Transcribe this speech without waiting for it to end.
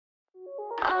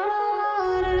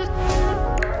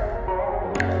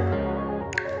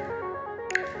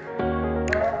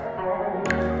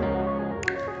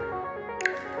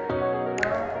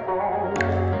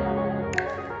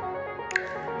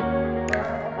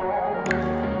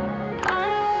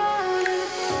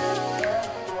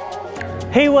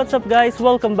Hey, what's up guys?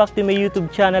 Welcome back to my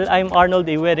YouTube channel. I'm Arnold,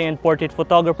 a wedding and portrait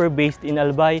photographer based in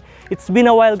Albay. It's been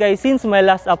a while guys since my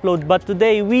last upload, but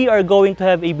today we are going to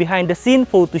have a behind the scene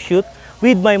photo shoot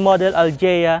with my model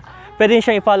Aljea. Pwede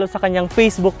siyang i-follow sa kanyang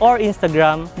Facebook or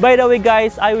Instagram. By the way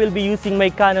guys, I will be using my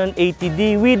Canon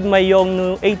 80D with my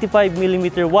Yongnuo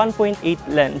 85mm 1.8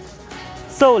 lens.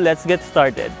 So let's get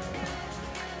started.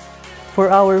 For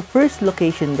our first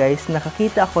location guys,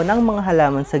 nakakita ako ng mga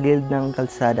halaman sa gilid ng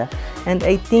kalsada and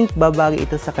I think babagay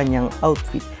ito sa kanyang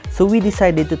outfit. So we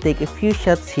decided to take a few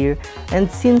shots here, and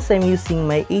since I'm using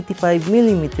my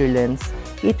 85mm lens,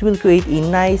 it will create a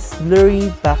nice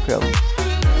blurry background.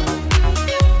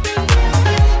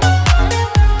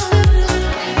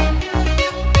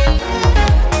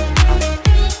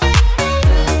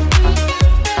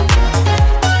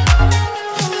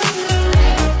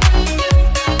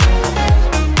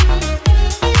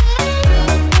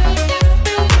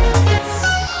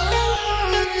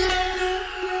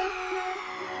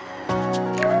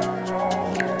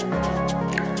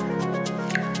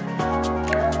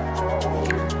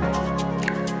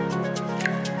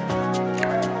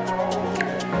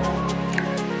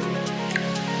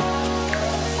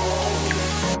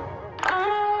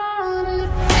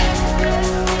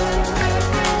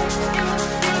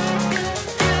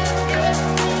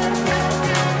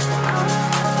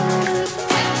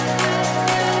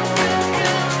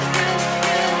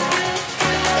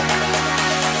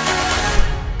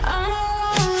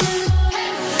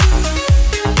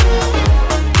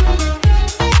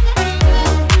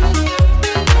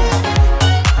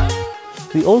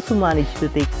 We also managed to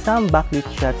take some backlit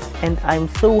shots and I'm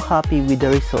so happy with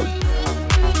the result.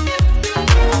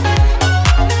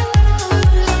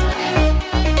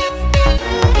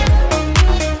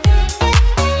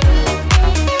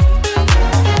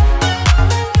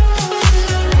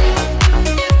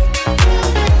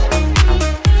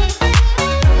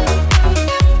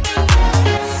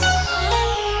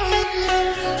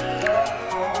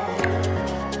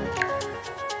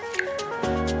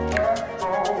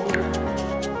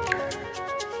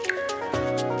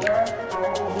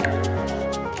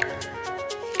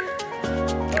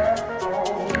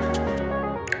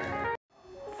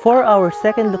 For our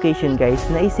second location guys,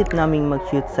 naisip naming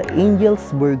mag-shoot sa Angel's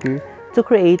Burger to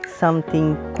create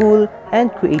something cool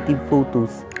and creative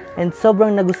photos. And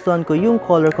sobrang nagustuhan ko yung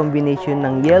color combination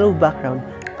ng yellow background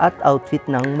at outfit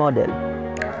ng model.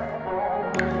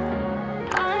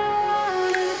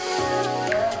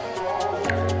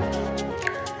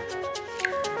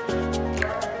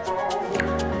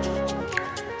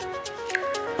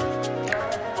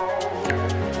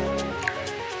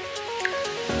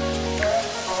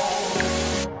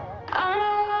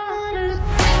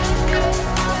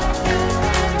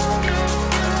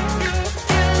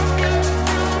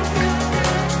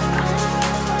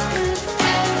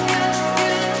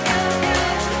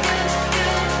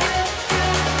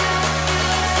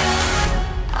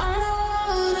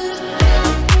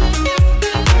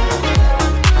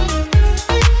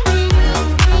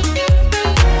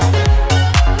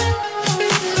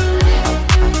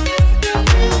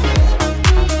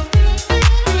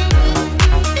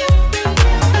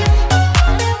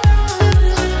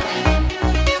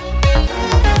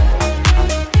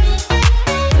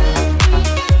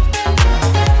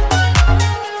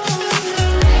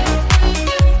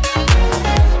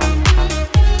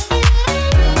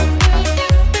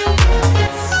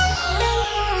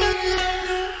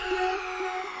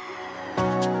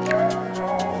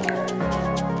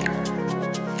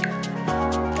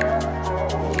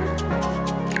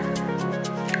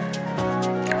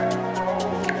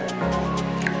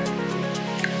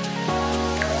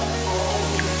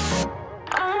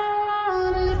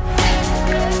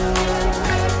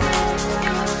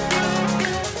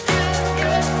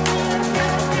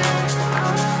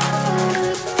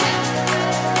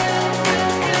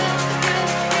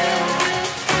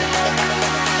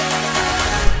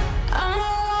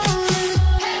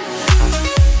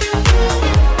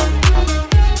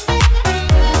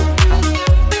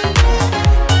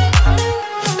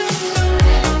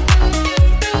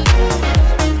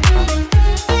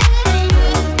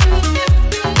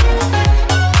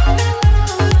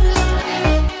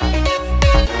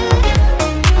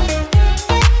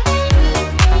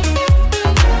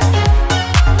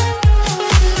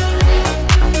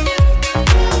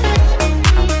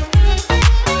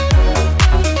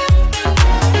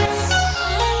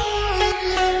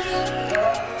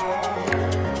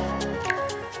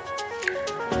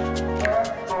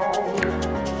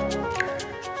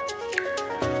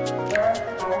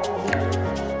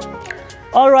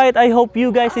 Alright, I hope you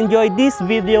guys enjoyed this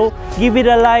video. Give it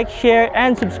a like, share,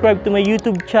 and subscribe to my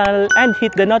YouTube channel and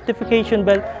hit the notification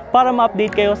bell para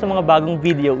ma-update kayo sa mga bagong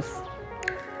videos.